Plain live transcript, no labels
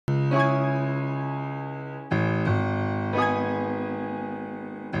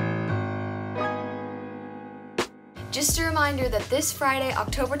Just a reminder that this Friday,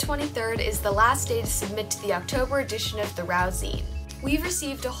 October 23rd, is the last day to submit to the October edition of the Rowe Zine. We've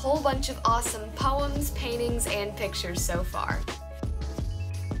received a whole bunch of awesome poems, paintings, and pictures so far.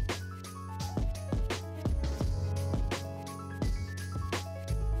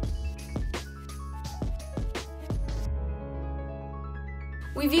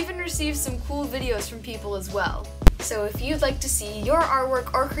 We've even received some cool videos from people as well. So if you'd like to see your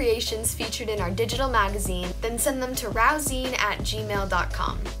artwork or creations featured in our digital magazine, then send them to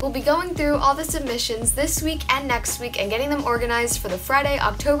rowezine@gmail.com. We'll be going through all the submissions this week and next week and getting them organized for the Friday,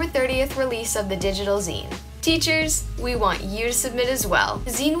 October 30th release of the digital zine. Teachers, we want you to submit as well.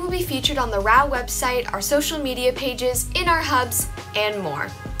 The zine will be featured on the Rowe website, our social media pages, in our hubs, and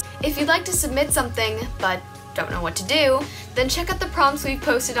more. If you'd like to submit something, but don't know what to do, then check out the prompts we've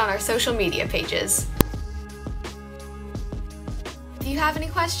posted on our social media pages. If you have any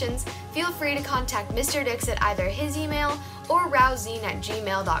questions, feel free to contact Mr. Dix at either his email or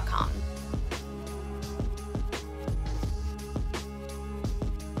rowezine@gmail.com.